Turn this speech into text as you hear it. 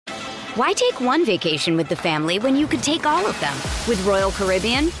Why take one vacation with the family when you could take all of them? With Royal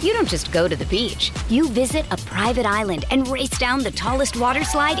Caribbean, you don't just go to the beach. You visit a private island and race down the tallest water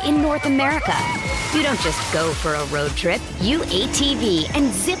slide in North America. You don't just go for a road trip. You ATV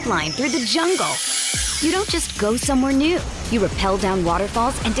and zip line through the jungle. You don't just go somewhere new. You rappel down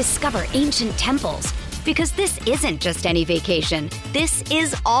waterfalls and discover ancient temples. Because this isn't just any vacation. This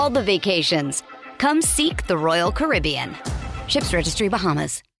is all the vacations. Come seek the Royal Caribbean. Ships Registry,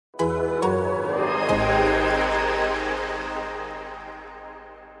 Bahamas.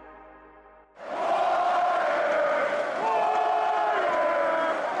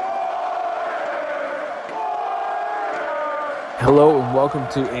 Hello and welcome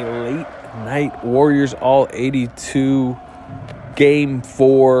to a late night Warriors All 82 Game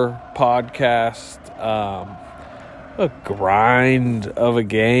 4 podcast. A grind of a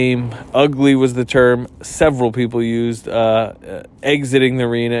game. Ugly was the term several people used exiting the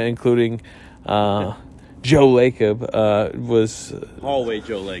arena, including Joe Lacob. Was always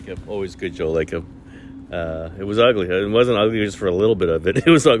Joe Lacob. Always good Joe Lacob. It was ugly. It wasn't ugly just for a little bit of it. It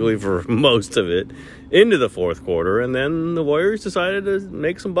was ugly for most of it into the fourth quarter. And then the Warriors decided to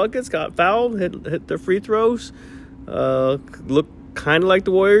make some buckets, got fouled, hit their free throws. Looked kind of like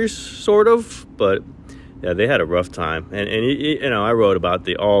the Warriors, sort of. But, yeah, they had a rough time. And you know, I wrote about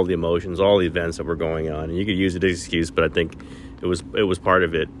all the emotions, all the events that were going on. And you could use it as an excuse, but I think it was part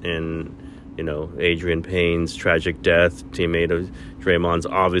of it. And, you know, Adrian Payne's tragic death, teammate of Draymond's,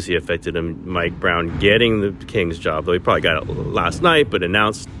 obviously affected him. Mike Brown getting the Kings job, though he probably got it last night, but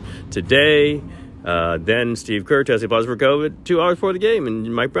announced today. Then Steve Kerr tested positive for COVID 2 hours before the game,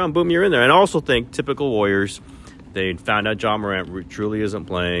 and Mike Brown, boom, you're in there. And I also think typical Warriors, they found out John Morant truly isn't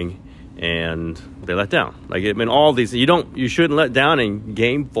playing, and they let down. Like, I mean, all these, you shouldn't let down in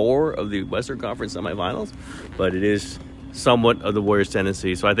Game 4 of the Western Conference semifinals, but it is somewhat of the Warriors'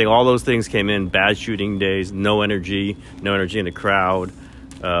 tendency. So I think all those things came in. Bad shooting days, no energy in the crowd.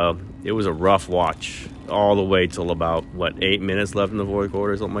 It was a rough watch all the way till about, 8 minutes left in the fourth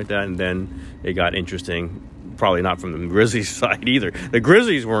quarter or something like that. And then it got interesting. Probably not from the Grizzlies side either. The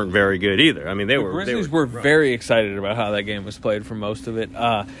Grizzlies weren't very good either. I mean, the Grizzlies were very excited about how that game was played for most of it.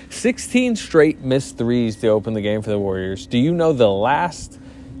 16 straight missed threes to open the game for the Warriors. Do you know the last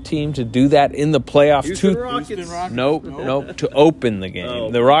team to do that in the playoffs? Houston Rockets? Nope. To open the game.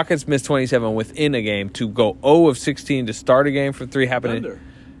 Oh. The Rockets missed 27 within a game. To go 0 of 16 to start a game from 3 happened.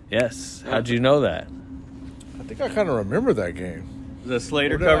 Yes. How'd you know that? I think I kind of remember that game. The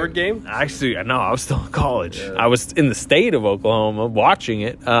Slater covered game? Actually, no, I was still in college. Yeah. I was in the state of Oklahoma watching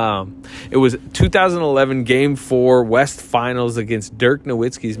it. It was 2011 Game 4 West Finals against Dirk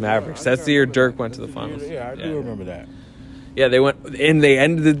Nowitzki's Mavericks. That's the year Dirk went to the finals. Yeah, I do remember that. Yeah, they went and they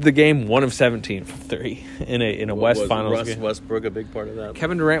ended the game 1 of 17 from 3 in a West Finals game. Westbrook a big part of that?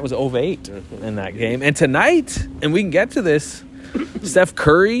 Kevin Durant was 0 of 8 in that game. And tonight, and we can get to this, Steph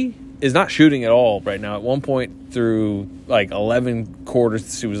Curry is not shooting at all right now. At one point through 11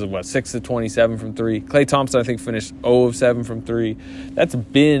 quarters, she was 6 of 27 from 3. Klay Thompson, I think, finished 0 of 7 from 3. That's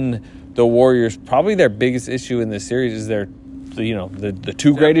been the Warriors' probably their biggest issue in this series is the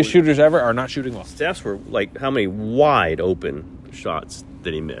two greatest shooters ever are not shooting well. Steph's were how many wide open shots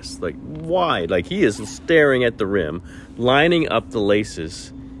did he miss? Wide. He is staring at the rim, lining up the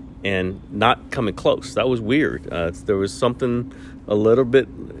laces, and not coming close. That was weird. There was something a little bit,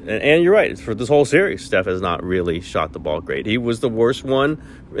 and you're right, for this whole series, Steph has not really shot the ball great. He was the worst one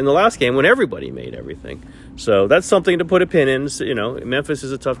in the last game when everybody made everything. So that's something to put a pin in. So, Memphis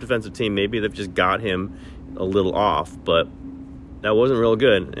is a tough defensive team. Maybe they've just got him a little off, but that wasn't real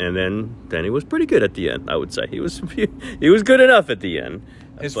good. And then he was pretty good at the end, I would say. He was good enough at the end.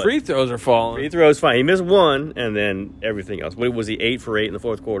 His free throws are falling. Free throws, fine. He missed one, and then everything else. What was he, 8 for 8 in the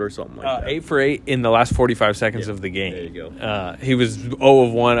fourth quarter, something like that? 8 for 8 in the last 45 seconds of the game. There you go. He was 0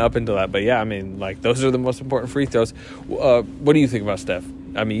 of 1 up until that. But, yeah, I mean, those are the most important free throws. What do you think about Steph?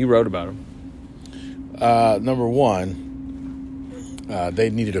 I mean, you wrote about him. Number one,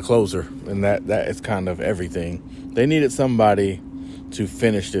 they needed a closer, and that is kind of everything. They needed somebody to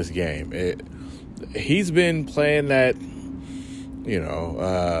finish this game. He's been playing that,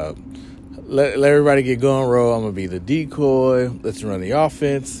 let everybody get going, roll. I'm going to be the decoy. Let's run the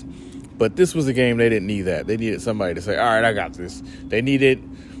offense. But this was a game they didn't need that. They needed somebody to say, all right, I got this. They needed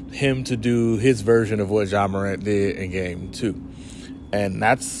him to do his version of what Ja Morant did in Game 2. And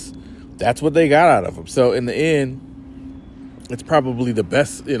that's what they got out of him. So in the end, it's probably the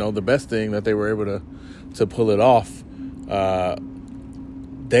best thing that they were able to pull it off.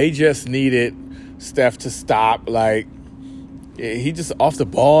 They just needed Steph to stop. He just off the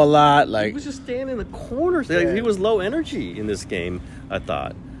ball a lot. He was just standing in the corners. Yeah. He was low energy in this game, I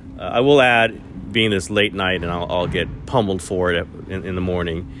thought. I will add, being this late night, and I'll get pummeled for it in the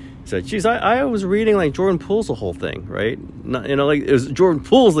morning. He said, "Geez, I was reading like Jordan Poole's the whole thing, right? Not, like it was Jordan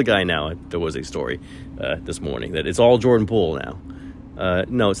Poole's the guy now." There was a story this morning that it's all Jordan Poole now.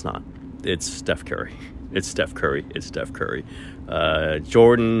 No, it's not. It's Steph Curry. It's Steph Curry. It's Steph Curry.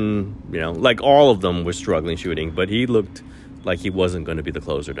 Jordan, like all of them was struggling shooting, but he looked like he wasn't going to be the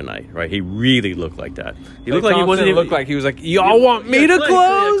closer tonight, right? He really looked like that. He looked like he wasn't. Looked like he was like, "Y'all want me to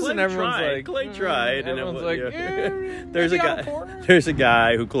close?" And everyone's like, "Clay tried." And everyone's like, There's a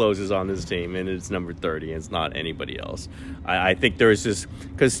guy who closes on this team, and it's number 30, and it's not anybody else. I think there's this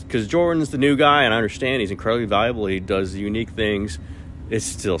because Jordan's the new guy, and I understand he's incredibly valuable. He does unique things. It's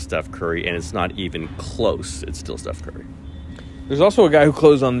still Steph Curry, and it's not even close. It's still Steph Curry. There's also a guy who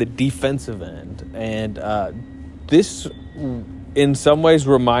closed on the defensive end, and this, in some ways,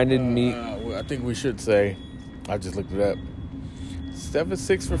 reminded me. I think we should say, I just looked it up. Steph is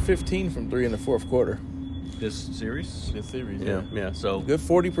 6 for 15 from 3 in the fourth quarter. This series? This series, yeah. So good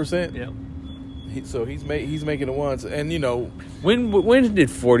 40%. Yeah. So he's making it once, and when did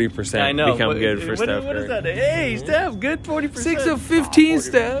 40% become good for Steph Curry? What is that? Hey, Steph, good 40%. 6 of 15,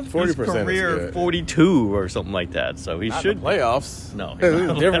 Steph. 40% career is good. 42 or something like that. So he Not should in the playoffs. No,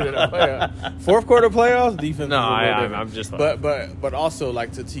 it's different in the playoffs. Fourth quarter playoffs defense. No, is I'm just. But also,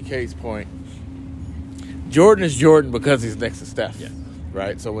 like, to TK's point, Jordan is Jordan because he's next to Steph. Yeah.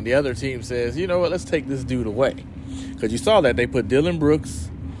 Right. So when the other team says, "You know what, let's take this dude away," because you saw that they put Dylan Brooks.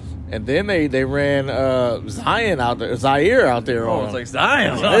 And then they ran Zaire out there on him. It's like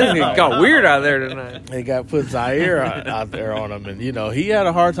Zion. It got weird out there tonight. They put Zaire out there on him, and he had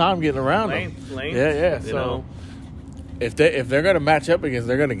a hard time getting around him. Lane, yeah. So if they're gonna match up against,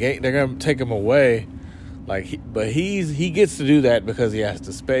 they're gonna take him away. But he gets to do that because he has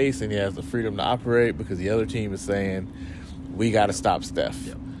the space and he has the freedom to operate because the other team is saying we got to stop Steph,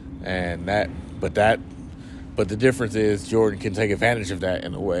 and But the difference is Jordan can take advantage of that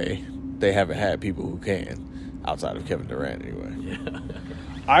in a way they haven't had people who can, outside of Kevin Durant anyway. Yeah.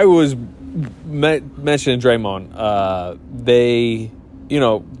 I was mentioning Draymond.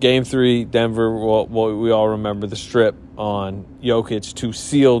 Game 3, Denver, we all remember the strip on Jokic to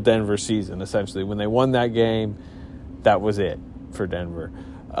seal Denver's season, essentially. When they won that game, that was it for Denver.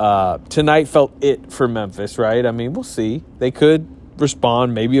 Tonight felt it for Memphis, right? I mean, we'll see. They could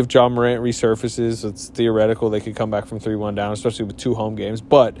respond. Maybe if John Morant resurfaces, it's theoretical they could come back from 3-1 down, especially with 2 home games.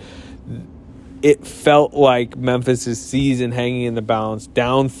 But it felt like Memphis' season hanging in the balance,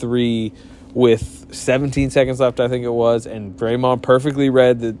 down 3 with 17 seconds left, I think it was, and Draymond perfectly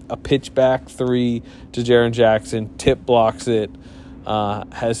read a pitch back 3 to Jaren Jackson, tip blocks it,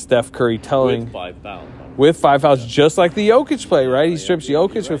 has Steph Curry telling with 5 fouls, just like the Jokic play, right? He strips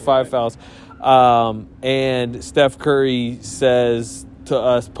Jokic with 5 fouls. And Steph Curry says to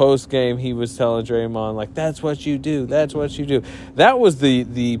us post-game, he was telling Draymond, like, that's what you do. That's what you do. That was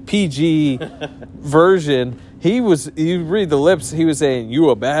the PG version. You read the lips, he was saying, you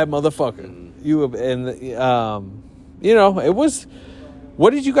a bad motherfucker. It was, what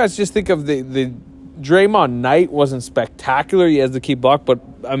did you guys just think of the Draymond night? Wasn't spectacular. He has the key block, but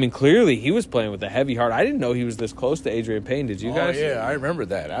I mean, clearly he was playing with a heavy heart. I didn't know he was this close to Adrian Payne. Did you guys? Yeah, I remember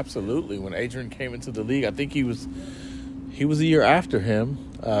that. Absolutely. When Adrian came into the league, I think he was a year after him.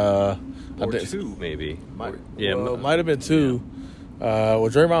 Or 2, maybe. Might have been 2.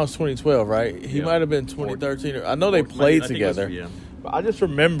 Draymond was 2012, right? He might have been 2013. I know they played together. But I just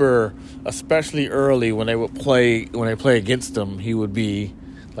remember, especially early when they play against him, he would be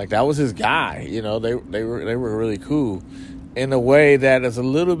like, that was his guy. They were really cool in a way that is a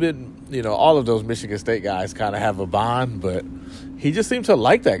little bit, all of those Michigan State guys kind of have a bond, but he just seemed to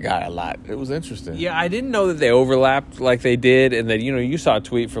like that guy a lot. It was interesting. Yeah, I didn't know that they overlapped like they did, and that you saw a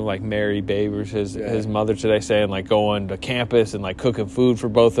tweet from like Mary Babers, his mother today, saying like going to campus and like cooking food for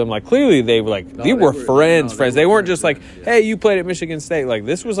both of them. Like clearly they were like they were friends. They weren't just like, hey, you played at Michigan State. Like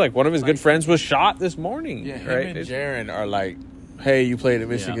this was like one of his good friends was shot this morning. Yeah, right? Him and Jaren are like, hey, you played at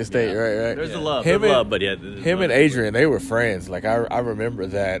Michigan State, right? There's the love, but him and Adrian, they were friends. Like I remember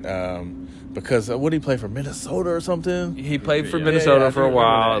that because what did he play for, Minnesota or something? He played for Minnesota for a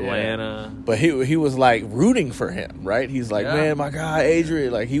while, Atlanta. But he was like rooting for him, right? He's like, man, my guy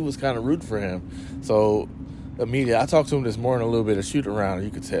Adrian, like he was kind of rooting for him. So immediately, I talked to him this morning a little bit of shoot around, and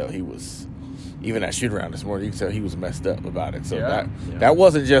you could tell he was. Even at shoot around this morning, you could tell he was messed up about it. So that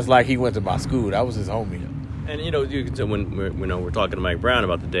wasn't just like he went to my school. That was his homie. And you can tell when we're talking to Mike Brown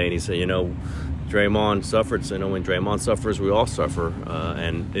about the day, and he said, Draymond suffered. So, when Draymond suffers, we all suffer.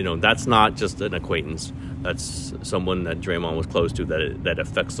 And that's not just an acquaintance. That's someone that Draymond was close to that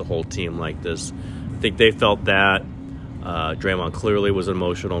affects the whole team like this. I think they felt that Draymond clearly was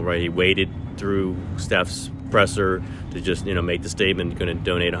emotional, right? He waited through Steph's presser to just, make the statement, going to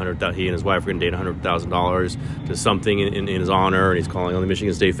donate $100,000. He and his wife are going to donate $100,000 to something in his honor, and he's calling on the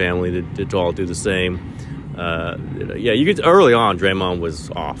Michigan State family to all do the same. You could early on, Draymond was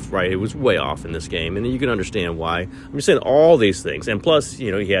off, right? It was way off in this game, and you can understand why. I'm just saying all these things, and plus, he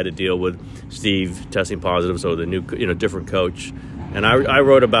had to deal with Steve testing positive, so the new, different coach. And I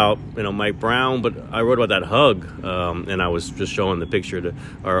wrote about, Mike Brown, but I wrote about that hug, and I was just showing the picture to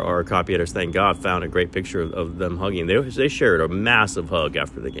our copy editors. Thank God, found a great picture of them hugging. They shared a massive hug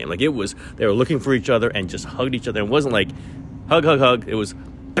after the game. Like, they were looking for each other and just hugged each other. It wasn't like hug, hug, hug. It was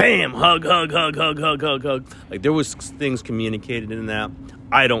bam, hug, hug, hug, hug, hug, hug, hug. Like, there was things communicated in that.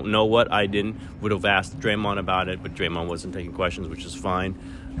 I don't know what. Would have asked Draymond about it, but Draymond wasn't taking questions, which is fine.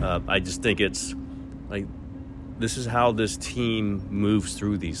 I just think it's like, this is how this team moves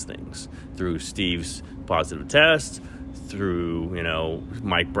through these things. Through Steve's positive test, through,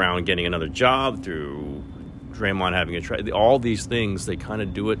 Mike Brown getting another job, through Draymond having a trade. All these things, they kind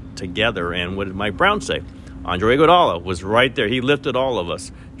of do it together. And what did Mike Brown say? Andre Iguodala was right there. He lifted all of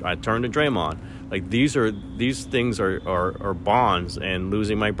us. I turned to Draymond. Like, these things are bonds, and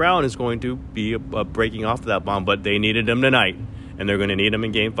losing Mike Brown is going to be a breaking off of that bond. But they needed him tonight, and they're going to need him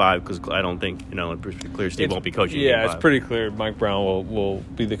in Game 5 because I don't think, it's pretty clear Steve won't be coaching in Game 5. Yeah, it's pretty clear Mike Brown will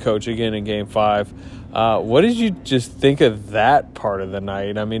be the coach again in Game 5. What did you just think of that part of the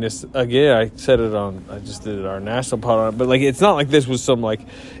night? I mean, it's, again, I just did our national pod on it, but, like, it's not like this was some, like,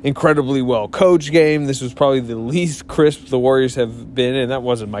 incredibly well-coached game. This was probably the least crisp the Warriors have been, and that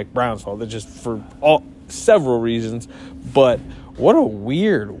wasn't Mike Brown's fault. That's just for several reasons, but what a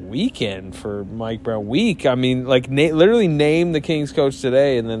weird weekend for Mike Brown. I mean, like, literally named the Kings coach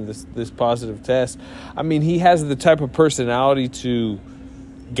today, and then this positive test. I mean, he has the type of personality to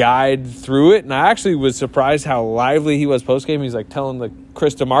guide through it, and I actually was surprised how lively he was post-game. He's, like, telling the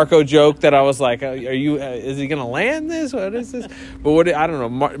Chris DeMarco joke that I was like, is he going to land this? What is this? But I don't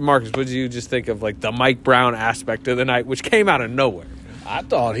know, Marcus, what did you just think of, like, the Mike Brown aspect of the night, which came out of nowhere? I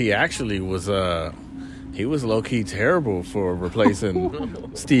thought he actually was he was low-key terrible for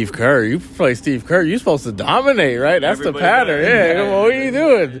replacing Steve Kerr. You play Steve Kerr, you're supposed to dominate, right? That's the pattern. Yeah, what are you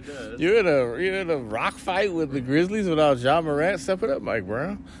doing? You're in a rock fight with the Grizzlies without Ja Morant. Step it up, Mike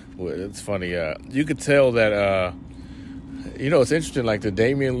Brown. Well, it's funny. You could tell that, it's interesting, like the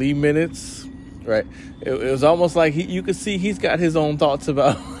Damian Lee minutes, right? It was almost like you could see he's got his own thoughts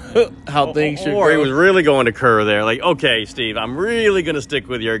about how things should go. Or he was really going to Kerr there. Like, okay, Steve, I'm really going to stick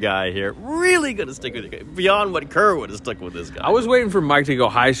with your guy here. Really going to stick with your guy. Beyond what Kerr would have stuck with this guy. I was waiting for Mike to go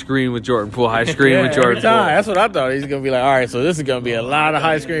high screen with Jordan Poole, high screen with Jordan Poole. That's what I thought. He's going to be like, all right, so this is going to be a lot of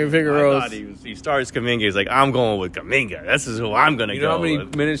high screen pick and rolls. He starts Kuminga. He's like, I'm going with Kuminga. This is who I'm going to go with. You know how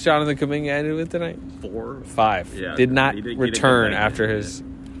many minutes Jonathan Kuminga ended with tonight? 4? 5. Yeah, did not return after his...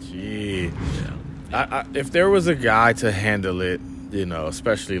 Gee. Yeah. If there was a guy to handle it,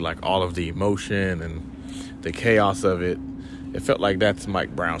 especially like all of the emotion and the chaos of it, it felt like that's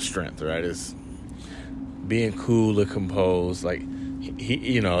Mike Brown's strength, right? Is being cool and composed. Like,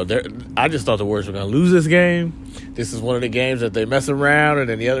 I just thought the Warriors were going to lose this game. This is one of the games that they mess around and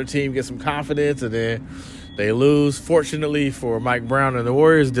then the other team gets some confidence and then they lose. Fortunately for Mike Brown and the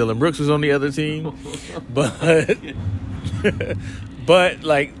Warriors, Dylan Brooks was on the other team. But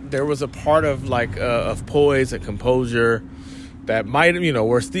like, there was a part of like of poise and composure that might,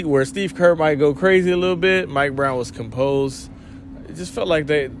 where Steve Kerr might go crazy a little bit. Mike Brown was composed. It just felt like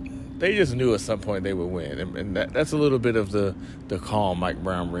they just knew at some point they would win, and that's a little bit of the calm Mike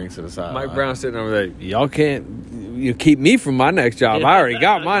Brown brings to the side. Mike Brown sitting over there, y'all you keep me from my next job. I already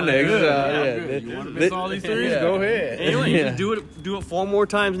got my next. You want to miss all these threes? Go ahead. Anyway, do it 4 more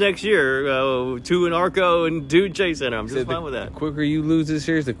times next year. 2 in Arco and 2 in Chase Center. I'm just fine with that. The quicker you lose this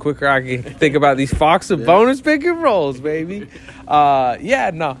series, the quicker I can think about these Fox and bonus pick and rolls, baby. I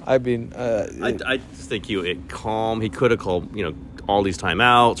mean, I just think calm. He could have called, all these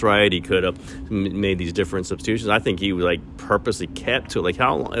timeouts, right? He could have made these different substitutions. I think he purposely kept to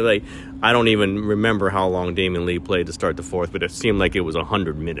how long. I don't even remember how long Damian Lee played to start the fourth, but it seemed like it was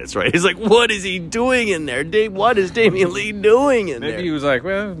 100 minutes, right? He's like, what is he doing in there? What is Damian Lee doing in there? Maybe he was like,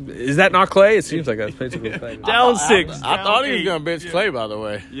 well, is that not Clay? It seems like that's basically Clay. Down 6. I thought he was going to bench Clay, by the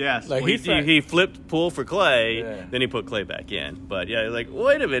way. Yes. He flipped Poole for Clay, then he put Clay back in. But yeah,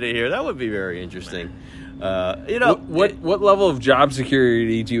 wait a minute here. That would be very interesting. What level of job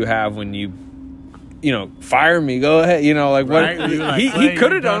security do you have when you fire me, go ahead. Right? What You're like, he Clay,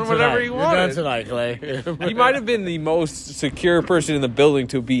 could have you're done whatever he You're done wanted. tonight, Clay. He might have been the most secure person in the building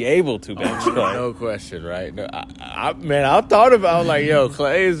to be able to bench Clay. No question, right? No, I thought about like,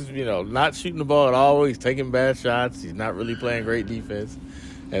 Clay is, not shooting the ball at all. He's taking bad shots. He's not really playing great defense.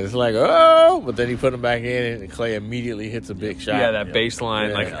 And it's like, but then he put him back in, and Clay immediately hits a big shot. Yeah, that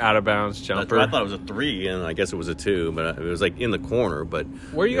baseline, out of bounds jumper. I thought it was a 3, and I guess it was a 2, but it was like in the corner. But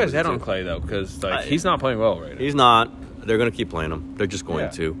where are you guys at on Clay though? Because he's not playing well right now. He's not. They're going to keep playing him. They're just going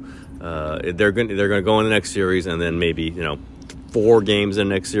to. They're going to go in the next series, and then maybe 4 games in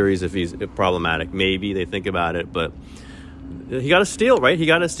the next series if he's problematic. Maybe they think about it, but. He got a steal, right? He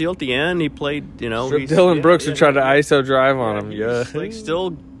got a steal at the end. He played, Dylan Brooks and tried to ISO drive on him. Yeah.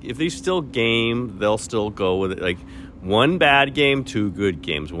 If they still game, they'll still go with it. Like 1 bad game, 2 good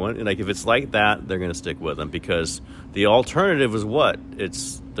games. If it's like that, they're going to stick with him because the alternative is what?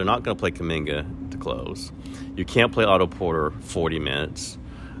 They're not going to play Kuminga to close. You can't play Otto Porter 40 minutes.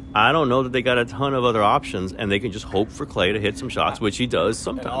 I don't know that they got a ton of other options, and they can just hope for Clay to hit some shots, which he does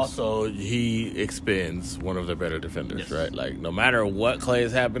sometimes. And also, he expends one of their better defenders, right? Like, no matter what Clay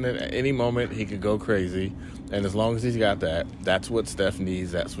is happening, at any moment, he could go crazy. And as long as he's got that, that's what Steph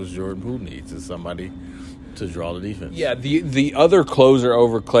needs. That's what Jordan Poole needs, is somebody to draw the defense. Yeah, the other closer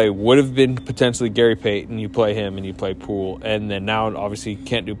over Clay would have been potentially Gary Payton. You play him and you play Poole. And then now, obviously, you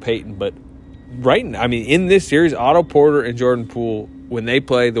can't do Payton. But in this series, Otto Porter and Jordan Poole, when they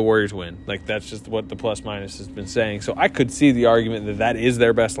play, the Warriors win. Like, that's just what the plus-minus has been saying. So I could see the argument that is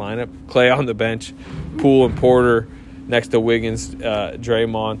their best lineup. Clay on the bench, Poole and Porter next to Wiggins,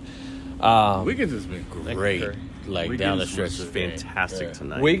 Draymond. Wiggins has been great. Wiggins down the stretch was fantastic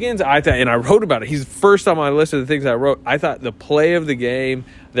tonight. Wiggins, I thought, and I wrote about it. He's first on my list of the things I wrote. I thought the play of the game,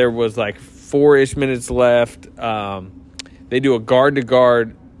 there was like 4-ish minutes left. They do a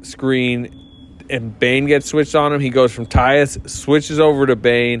guard-to-guard screen, and Bane gets switched on him. He goes from Tyus, switches over to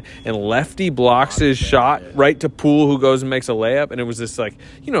Bane, and Lefty blocks his shot right to Poole, who goes and makes a layup. And it was just like,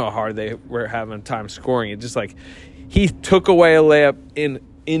 how hard they were having time scoring it. Just like he took away a layup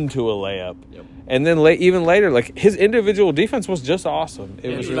into a layup. Yep. And then even later, like his individual defense was just awesome. He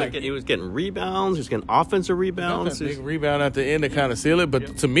was getting rebounds. He was getting offensive rebounds. Big rebound at the end to kind of seal it.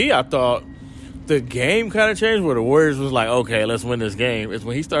 But to me, I thought the game kind of changed where the Warriors was like, okay, let's win this game. It's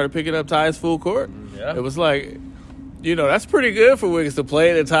when he started picking up Tyus full court. Yeah. It was like, that's pretty good for Wiggins to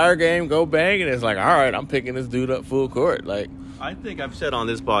play the entire game, go bang, and it's like, all right, I'm picking this dude up full court. Like, I think I've said on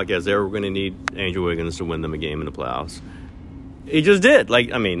this podcast they were going to need Andrew Wiggins to win them a game in the playoffs. He just did.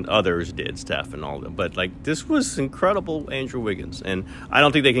 Others did, Steph and all them. But, this was incredible Andrew Wiggins. And I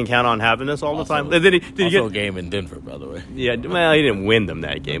don't think they can count on having this all the time. Did he get a game in Denver, by the way. Yeah, well, he didn't win them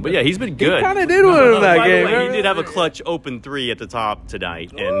that game. But, yeah, he's been good. He kind of did win them that game. He did have a clutch open 3 at the top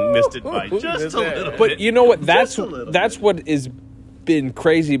tonight and missed it by just a little bit. But you know what? That's what is been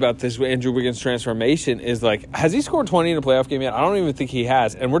crazy about this Andrew Wiggins transformation is has he scored 20 in a playoff game yet? I don't even think he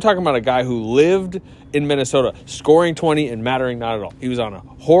has. And we're talking about a guy who lived in Minnesota, scoring 20 and mattering not at all. He was on a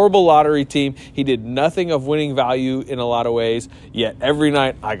horrible lottery team. He did nothing of winning value in a lot of ways. Yet every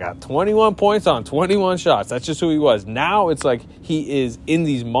night, I got 21 points on 21 shots. That's just who he was. Now it's like he is in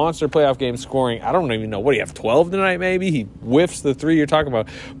these monster playoff games scoring. I don't even know. What do you have, 12 tonight maybe? He whiffs the 3 you're talking about.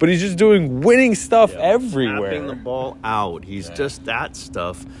 But he's just doing winning stuff everywhere. Snapping the ball out. He's just that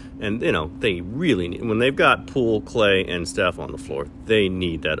stuff. And, they really need, when they've got Poole, Clay, and Steph on the floor, they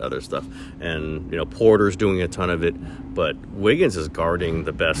need that other stuff. And, Porter's doing a ton of it, but Wiggins is guarding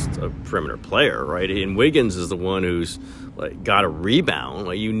the best perimeter player, right? And Wiggins is the one who's, got a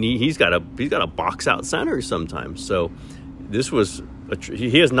rebound. He's got a box out center sometimes. So this was,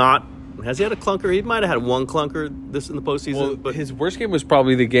 he has not, has he had a clunker? He might have had one clunker this in the postseason. Well, but his worst game was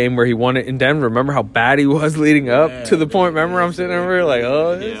probably the game where he won it in Denver. Remember how bad he was leading up to the point? Remember I'm sitting over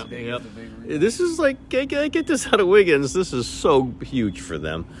this is get this out of Wiggins. This is so huge for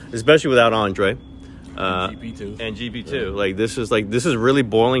them, especially without Andre. And GP2. This is really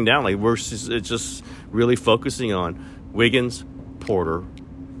boiling down. It's just really focusing on Wiggins, Porter,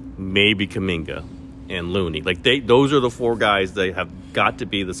 maybe Kuminga, and Looney. Those are the 4 guys they have got to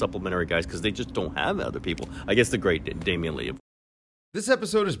be the supplementary guys because they just don't have other people. I guess the great Damian Lee. This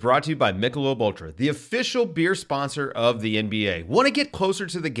episode is brought to you by Michelob Ultra, the official beer sponsor of the NBA. Want to get closer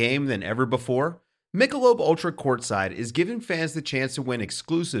to the game than ever before? Michelob Ultra Courtside is giving fans the chance to win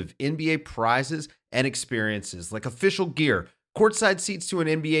exclusive NBA prizes and experiences like official gear, courtside seats to an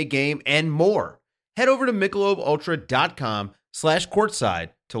NBA game, and more. Head over to MichelobUltra.com/courtside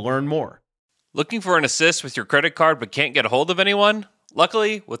to learn more. Looking for an assist with your credit card but can't get a hold of anyone?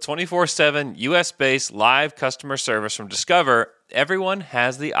 Luckily, with 24/7 US-based live customer service from Discover, everyone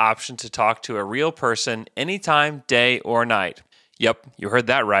has the option to talk to a real person anytime, day or night. Yep, you heard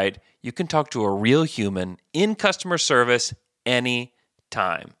that right. You can talk to a real human in customer service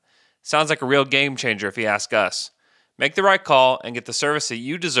anytime. Sounds like a real game changer if you ask us. Make the right call and get the service that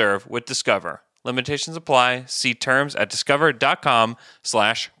you deserve with Discover. Limitations apply. See terms at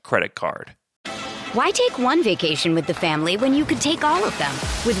discover.com/creditcard. Why take one vacation with the family when you could take all of them?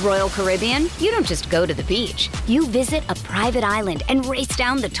 With Royal Caribbean, you don't just go to the beach. You visit a private island and race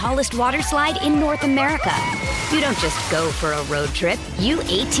down the tallest water slide in North America. You don't just go for a road trip. You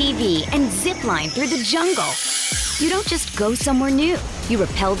ATV and zip line through the jungle. You don't just go somewhere new. You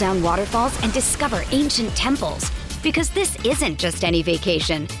rappel down waterfalls and discover ancient temples. Because this isn't just any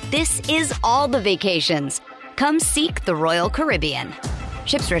vacation. This is all the vacations. Come seek the Royal Caribbean.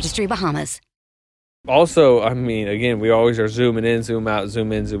 Ships Registry, Bahamas. Also, I mean, again, we always are zooming in, zoom out,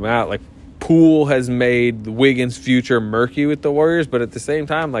 zoom in, zoom out. Like, Poole has made Wiggins' future murky with the Warriors, but at the same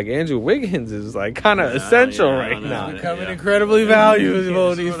time, like, Andrew Wiggins is, like, kind of essential right now. He's becoming incredibly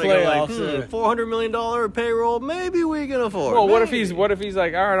valuable in these playoffs. $400 million payroll, maybe we can afford. Well, what if he's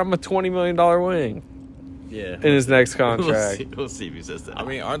like, all right, I'm a $20 million wing in his next contract? We'll see if he says that. I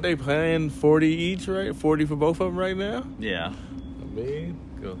mean, aren't they playing 40 each, right? 40 for both of them right now? Yeah. I mean,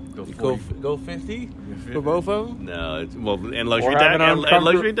 Go go 50 for both of them? No, and luxury Or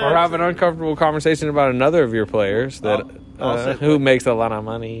have an uncomfortable conversation about another of your players that who makes a lot of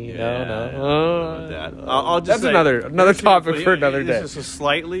money. I'll just that's say, another topic for another day. This is a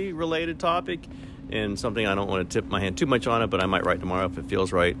slightly related topic and something I don't want to tip my hand too much on it, but I might write tomorrow if it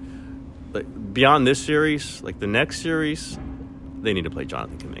feels right. Like, beyond this series, like the next series, they need to play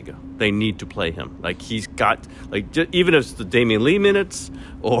Jonathan Kuminga. They need to play him. Like, he's got, like, even if it's the Damian Lee minutes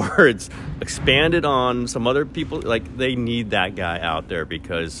or it's expanded on some other people, like, they need that guy out there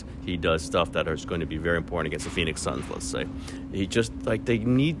because he does stuff that is going to be very important against the Phoenix Suns, let's say. He just, like, they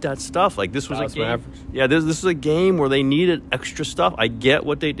need that stuff. Like, this was a game. Mavericks. Yeah, this is a game where they needed extra stuff. I get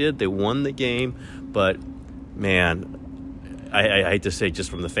what they did. They won the game. But, man, I hate to say just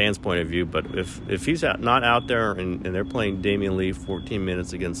from the fans' point of view, but if he's not out there and they're playing Damian Lee 14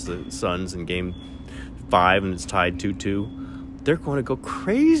 minutes against the Suns in Game 5 and it's tied 2-2, they're going to go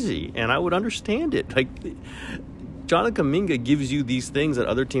crazy, and I would understand it. Like, Jonathan Kuminga gives you these things that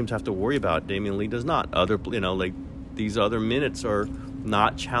other teams have to worry about. Damian Lee does not. These other minutes are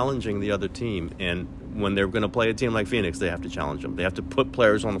not challenging the other team, and when they're going to play a team like Phoenix, they have to challenge them. They have to put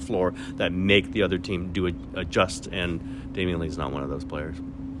players on the floor that make the other team adjust, and Damian Lee's not one of those players.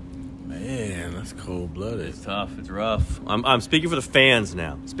 Man, that's cold-blooded. It's tough. It's rough. I'm speaking for the fans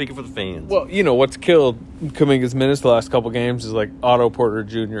now. Speaking for the fans. Well, you know, what's killed Kuminga's minutes the last couple games is, like, Otto Porter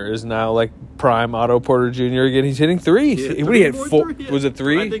Jr. is now, like, prime Otto Porter Jr. again. He's hitting threes. He had four. Was it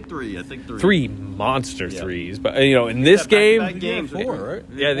three? I think three. Three monster threes. But, you know, in this game, he had 4, right?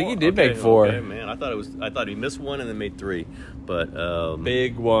 Yeah, I think he did make 4. Okay, man, I thought he missed one and then made 3. But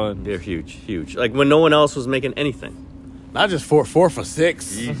big one. They're huge. Like, when no one else was making anything. Not just 4 for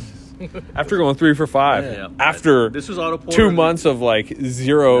 6. After going 3 for 5. Yeah. After this was Otto Porter 2 months of, like,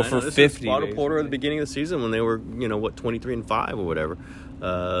 0 for 50. This was Otto Porter at the beginning of the season when they were, 23-5 or whatever.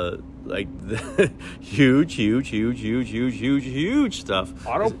 Huge stuff.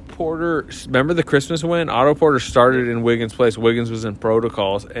 Otto Porter, remember the Christmas win? Otto Porter started in Wiggins' place. Wiggins was in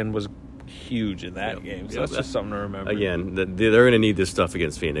protocols and was huge in that game. So that's just something to remember. Again, they're going to need this stuff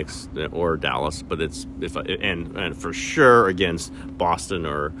against Phoenix or Dallas, but and for sure against Boston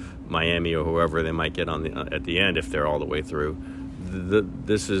or Miami or whoever they might get at the end if they're all the way through.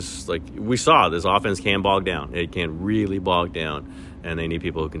 This is, like, we saw this offense can bog down. It can really bog down, and they need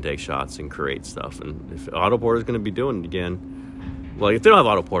people who can take shots and create stuff. And if Otto Porter is going to be doing it again, well, if they don't have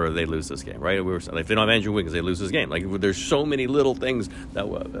Otto Porter, they lose this game, right? If they don't have Andrew Wiggins, they lose this game. Like, there's so many little things that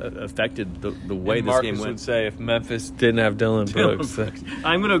affected the way and this Marcus game went. Would say if Memphis didn't have Dylan Brooks.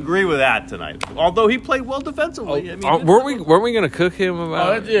 I'm going to agree with that tonight. Although he played well defensively. Weren't we going to cook him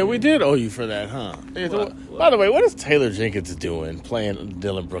about? Yeah, we did owe you for that, huh? By the way, what is Taylor Jenkins doing playing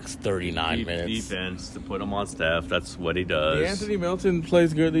Dylan Brooks 39 minutes? Defense to put him on Steph. That's what he does. Yeah, Anthony Melton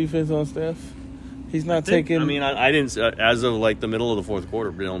plays good defense on Steph. He's not taking. I mean, I didn't. As of like the middle of the fourth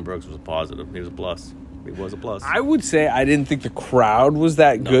quarter, Dylan Brooks was a positive. He was a plus. He was a plus. I would say I didn't think the crowd was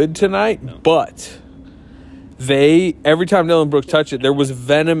that good tonight, but every time Dylan Brooks touched it, there was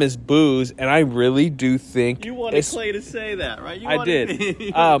venomous boos, and I really do think You wanted Clay to say that, right? I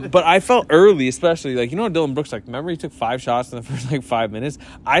did. But I felt early, especially, like, Dylan Brooks, like, remember he took 5 shots in the first, 5 minutes?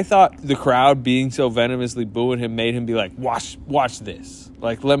 I thought the crowd being so venomously booing him made him be like, watch this.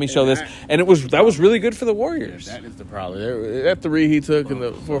 Like, let me show this. And that was really good for the Warriors. That is the problem. That 3 he took in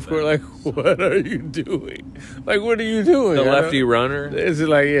the fourth quarter, like, what are you doing? Like, what are you doing? The lefty runner. It's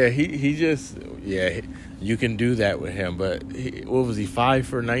like, he just, you can do that with him. But what was he, 5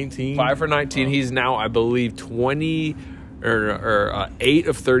 for 19? 5 for 19. He's now, I believe, 20 or 8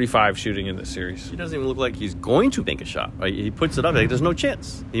 of 35 shooting in this series. He doesn't even look like he's going to make a shot. Right? He puts it up. Like, there's no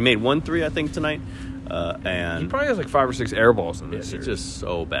chance. He made 1 3, I think, tonight. And he probably has 5 or 6 air balls in this series. It's just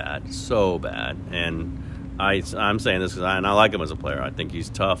so bad. And I'm saying this because I like him as a player. I think he's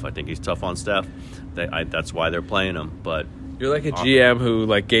tough. I think he's tough on Steph. That's why they're playing him. But you're like a GM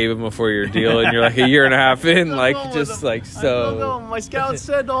who gave him a 4-year deal, and you're like a year and a half in, My scouts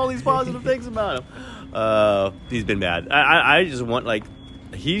said all these positive things about him. He's been bad. I just want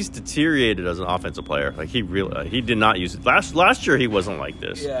he's deteriorated as an offensive player. Like he did not use it last year. He wasn't like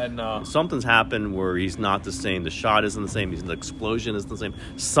this. Yeah, no. Something's happened where he's not the same. The shot isn't the same. The explosion isn't the same.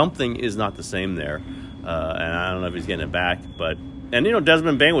 Something is not the same there. And I don't know if he's getting it back, but. And,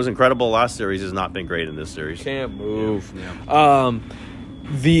 Desmond Bane was incredible last series. Has not been great in this series. Can't move. Yeah.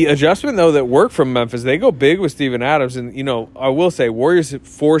 The adjustment, though, that worked from Memphis, they go big with Steven Adams. And, I will say, Warriors,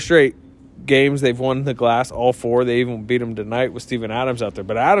 4 straight games they've won the glass, all 4. They even beat them tonight with Steven Adams out there.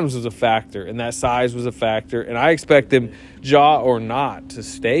 But Adams was a factor, and that size was a factor. And I expect him, Ja or not, to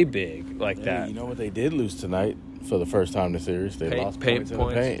stay big like that. You know what they did lose tonight? For the first time in the series, they lost points in the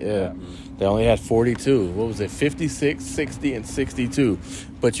paint. Yeah. They only had 42. What was it? 56, 60, and 62.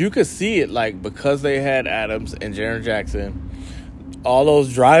 But you could see it, because they had Adams and Jaren Jackson, all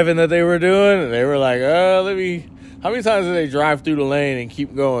those driving that they were doing, and they were like, how many times did they drive through the lane and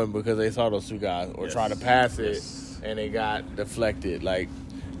keep going because they saw those 2 guys, or try to pass it and they got deflected?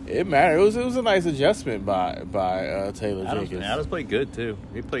 It mattered. It was a nice adjustment by Taylor Jenkins. Adams played good too.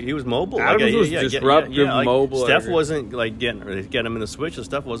 He was mobile. Adams was disruptive, mobile. Steph wasn't getting him in the switch, and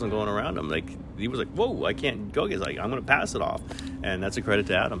Steph wasn't going around him. He was like, "Whoa, I can't go." He's like, "I'm going to pass it off," and that's a credit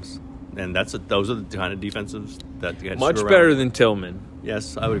to Adams. And those are the kind of defensives that you much better than Tillman.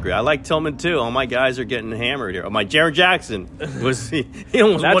 Yes, I would agree. I like Tillman too. All my guys are getting hammered here. My Jaren Jackson was he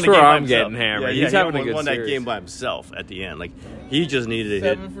almost That's won the where game by I'm himself. getting hammered. Yeah, He's having a good won series. that game by himself at the end. He just needed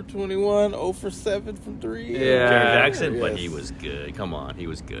a 7 for 21, 0 for 7 from 3. Yeah. Jaren Jackson, Yes. but he was good. Come on, he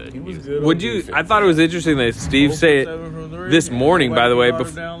was good. He was good. Would you? I thought it was interesting that Steve said this morning. By the way,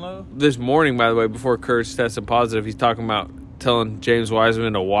 before Kurtz tested positive, he's talking about telling James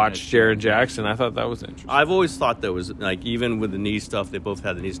Wiseman to watch Jaren Jackson. I thought that was interesting. I've always thought that was even with the knee stuff, they both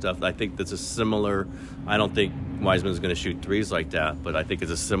had the knee stuff. I think that's a similar. I don't think Wiseman's going to shoot threes like that, but I think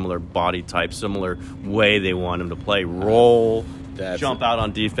it's a similar body type, similar way they want him to play, roll, jump out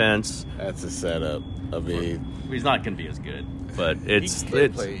on defense. That's a setup. He's not going to be as good, but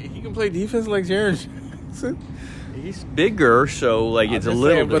he can play defense like Jaren Jackson. He's bigger, so it's a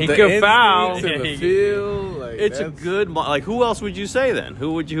little bit. He could foul. In the field, it's a good. Who else would you say then?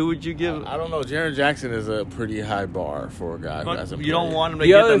 Who would you give? I don't know. Jaren Jackson is a pretty high bar for a guy who hasn't. You don't want him to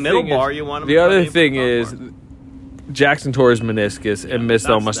get the middle bar. You want him. The other thing is, Jackson tore his meniscus and missed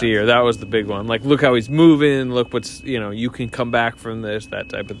almost a year. That was the big one. Look how he's moving. Look what's you can come back from this, that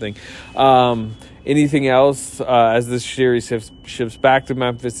type of thing. Anything else as this series shifts back to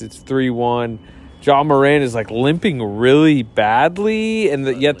Memphis? It's 3-1. Ja Morant is limping really badly,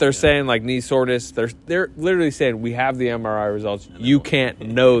 and yet they're saying knee soreness. They're literally saying we have the MRI results. You can't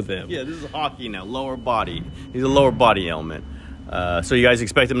know them. Yeah, this is hockey now. Lower body. He's a lower body ailment. So you guys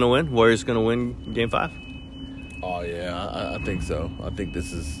expect him to win? Warriors going to win Game 5? Oh yeah, I think so. I think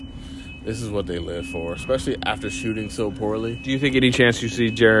this is what they live for, especially after shooting so poorly. Do you think any chance you see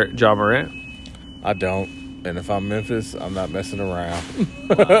Ja Morant? I don't. And if I'm Memphis, I'm not messing around.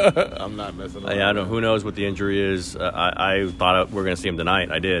 I'm not messing around. I don't. Who knows what the injury is? I thought we were going to see him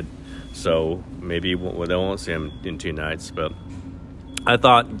tonight. I did. So maybe they won't see him in 2 nights. But I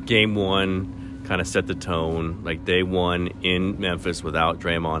thought Game 1 kind of set the tone. They won in Memphis without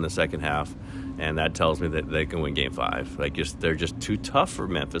Draymond in the second half. And that tells me that they can win Game 5. They're just too tough for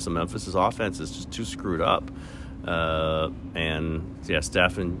Memphis. And Memphis' offense is just too screwed up.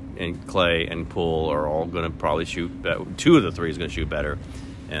 Steph and Clay and Poole are all going to probably shoot better. 2 of the 3 is going to shoot better,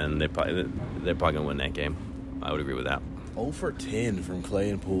 and they're probably going to win that game. I would agree with that. 0 for 10 from Clay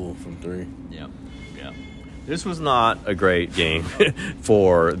and Poole from 3. Yeah. This was not a great game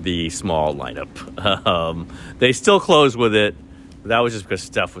for the small lineup. They still closed with it. But that was just because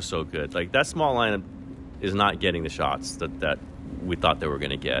Steph was so good. That small lineup is not getting the shots that we thought they were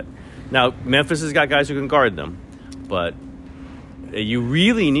going to get. Now, Memphis has got guys who can guard them, but you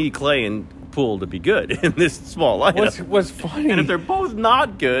really need Clay and Poole to be good in this small lineup. What's funny? And if they're both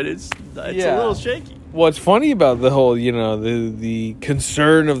not good, it's a little shaky. What's funny about the whole, the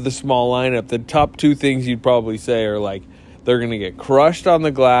concern of the small lineup, the top two things you'd probably say are like, they're going to get crushed on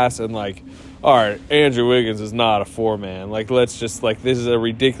the glass and like, all right, Andrew Wiggins is not a 4-man. Like, let's just, like, this is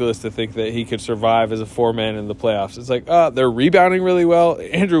ridiculous to think that he could survive as a 4-man in the playoffs. It's like, they're rebounding really well.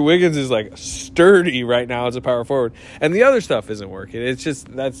 Andrew Wiggins is, like, sturdy right now as a power forward. And the other stuff isn't working. It's just,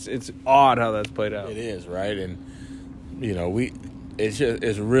 it's odd how that's played out. It is, right? And,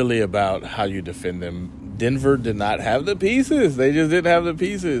 it's really about how you defend them. Denver did not have the pieces. They just didn't have the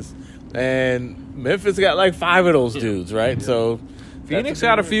pieces. And Memphis got, like, 5 of those dudes, right? Yeah. So Phoenix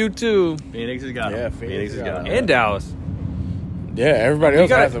got a few, too. Phoenix has got them. Yeah, Phoenix has got them. And Dallas. Yeah, everybody else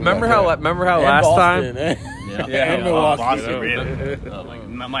has them. Remember how last Boston, time? And Milwaukee. Boston,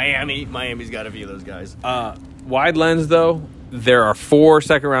 really. Miami's got a few of those guys. Wide lens, though, there are 4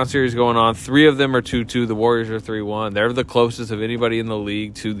 second-round series going on. 3 of them are 2-2. The Warriors are 3-1. They're the closest of anybody in the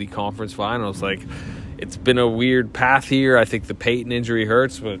league to the conference finals. Like, it's been a weird path here. I think the Peyton injury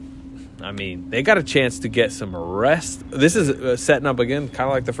hurts, but I mean, they got a chance to get some rest. This is setting up again, kind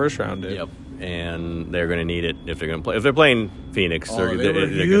of like the first round did. Yep, and they're going to need it if they're going to play. If they're playing Phoenix, they were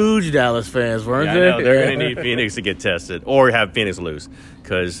huge Dallas fans, weren't they? No, they're going to need Phoenix to get tested or have Phoenix lose,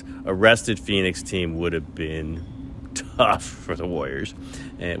 because a rested Phoenix team would have been tough for the Warriors,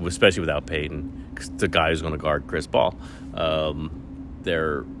 and especially without Peyton, 'cause the guy who's going to guard Chris Paul.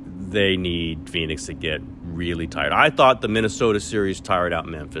 They need Phoenix to get really tired. I thought the Minnesota series tired out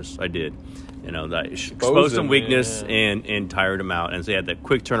Memphis. I did. That exposed some weakness and tired them out. And so they had that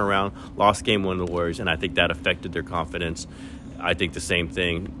quick turnaround, lost game 1 to the Warriors, and I think that affected their confidence. I think the same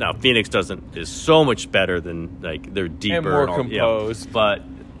thing. Now, Phoenix is so much better than, like, they're deeper. And more composed. But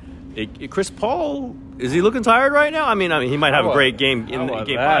Chris Paul, is he looking tired right now? I mean, he might have a great game in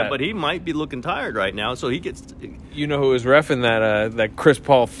game 5, but he might be looking tired right now. So he gets. You know who was reffing that Chris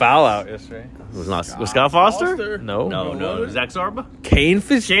Paul foul out yesterday? Was Scott Foster? No. Zach Zarba? Kane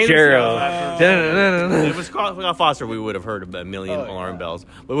Fitzgerald. If it was Scott Foster, we would have heard a million alarm bells.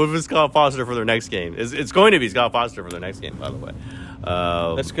 But if it's Scott Foster for their next game, it's going to be Scott Foster for their next game, by the way.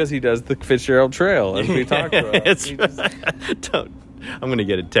 That's because he does the Fitzgerald Trail, as we talked about. I'm going to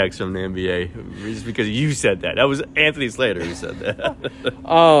get a text from the NBA just because you said that. That was Anthony Slater who said that.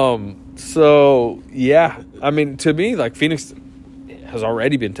 So, yeah. I mean, to me, like, Phoenix has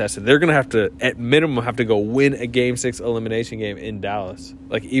already been tested. They're going to have to, at minimum, go win a Game 6 elimination game in Dallas.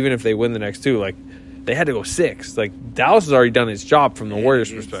 Like, even if they win the next 2, like, they had to go 6. Like, Dallas has already done its job from the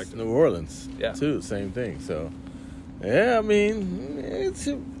Warriors' perspective. New Orleans, too, same thing. So, yeah, I mean,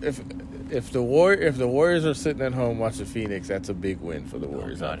 if the Warriors are sitting at home watching Phoenix, that's a big win for the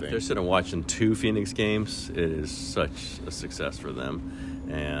Warriors. I think. If they're sitting watching 2 Phoenix games, it is such a success for them.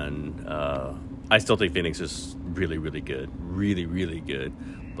 And I still think Phoenix is really, really good. Really, really good.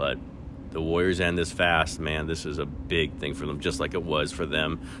 But the Warriors end this fast, man. This is a big thing for them, just like it was for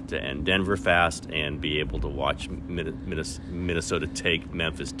them to end Denver fast and be able to watch Minnesota take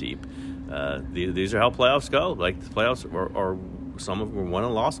Memphis deep. These are how playoffs go. Like, the playoffs are some of them won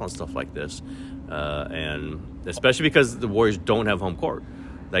and lost on stuff like this, and especially because the Warriors don't have home court.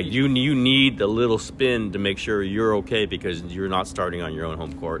 Like, you need a little spin to make sure you're okay because you're not starting on your own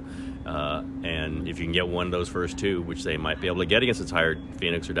home court. And if you can get one of those first 2, which they might be able to get against a tired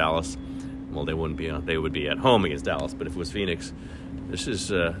Phoenix or Dallas, well, they wouldn't be. They would be at home against Dallas. But if it was Phoenix, this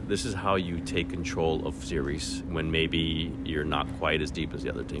is how you take control of series when maybe you're not quite as deep as the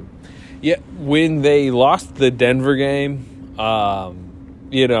other team. Yeah, when they lost the Denver game,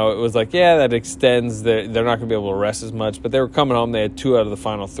 it was like, that extends. They're not going to be able to rest as much. But they were coming home. They had 2 out of the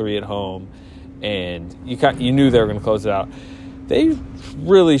final 3 at home, and you knew they were going to close it out. They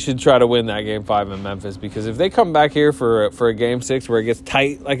really should try to win that Game 5 in Memphis, because if they come back here for a Game 6 where it gets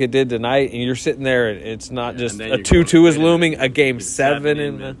tight like it did tonight, and you're sitting there, it's not just a 2-2 is looming, a Game 7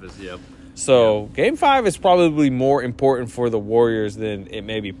 in Memphis. Yep. So Game 5 is probably more important for the Warriors than it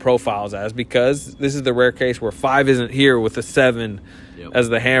maybe profiles as, because this is the rare case where 5 isn't here with a 7 as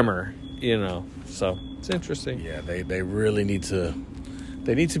the hammer, So it's interesting. Yeah, they really need to.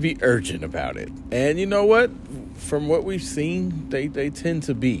 They need to be urgent about it. And you know what? From what we've seen, they tend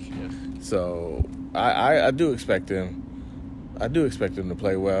to be. Yeah. So I do expect them. I do expect them to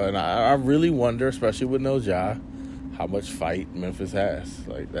play well. And I really wonder, especially with no Ja, how much fight Memphis has.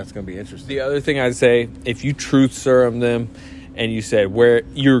 Like, that's going to be interesting. The other thing I'd say, if you truth serum them and you said where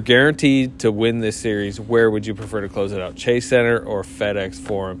you're guaranteed to win this series, where would you prefer to close it out? Chase Center or FedEx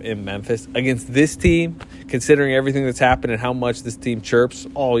Forum in Memphis? Against this team, considering everything that's happened and how much this team chirps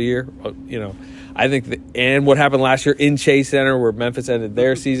all year, I think and what happened last year in Chase Center where Memphis ended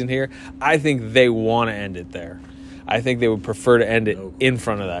their season here, I think they want to end it there. I think they would prefer to end it in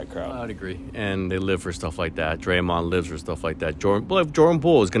front of that crowd. I'd agree. And they live for stuff like that. Draymond lives for stuff like that. Jordan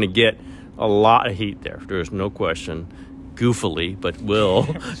Poole is going to get a lot of heat there. There's no question. Goofily, but he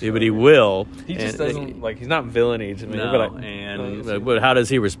will. He just doesn't, he's not villainy to me. But how does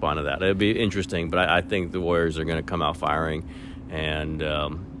he respond to that? It'd be interesting, but I think the Warriors are going to come out firing. And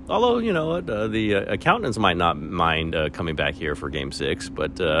although, the accountants might not mind coming back here for Game 6,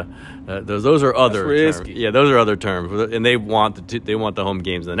 but those are other terms. Yeah, those are other terms, and they want the home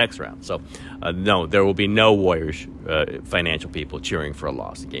games in the next round. So, no, there will be no Warriors financial people cheering for a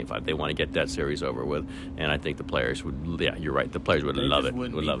loss in Game 5. They want to get that series over with, and I think the players would. Yeah, you're right. The players would love it.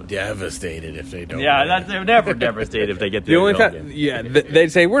 Would love it. Devastated if they don't. Yeah, they're never devastated if they get the only time. Yeah,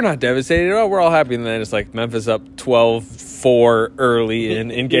 they'd say we're not devastated. Oh, we're all happy, and then it's like Memphis up 12-4 early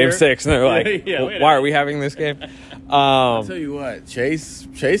in Game 6, and they're like, why are we having this game? I'll tell you what, Chase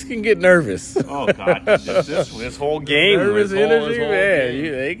can get nervous. Oh God, this whole game, nervous energy,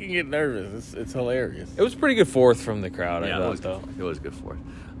 man. They can get nervous. It's hilarious. It was a pretty good fourth from the crowd. Yeah, it was good fourth.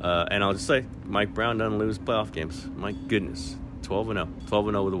 And I'll just say, Mike Brown doesn't lose playoff games. My goodness,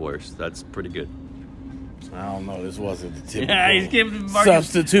 12-0 with the Warriors. That's pretty good. I don't know. This wasn't the typical he's giving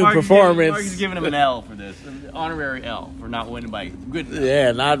substitute performance. Marcus giving him an L for this, an honorary L for not winning by good enough.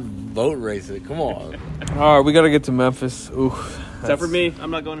 Yeah, not vote racing. Come on. All right, we got to get to Memphis. Except for me,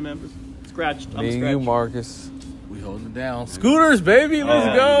 I'm not going to Memphis. Scratched. I'm me and you, Marcus. We holding it down. Scooters, baby. Let's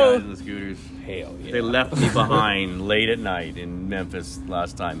go. You guys and the Scooters. Hell yeah. They left me behind late at night in Memphis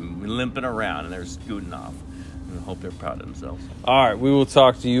last time, limping around, and they're scooting off. I hope they're proud of themselves. All right, we will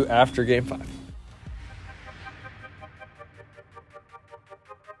talk to you after Game 5.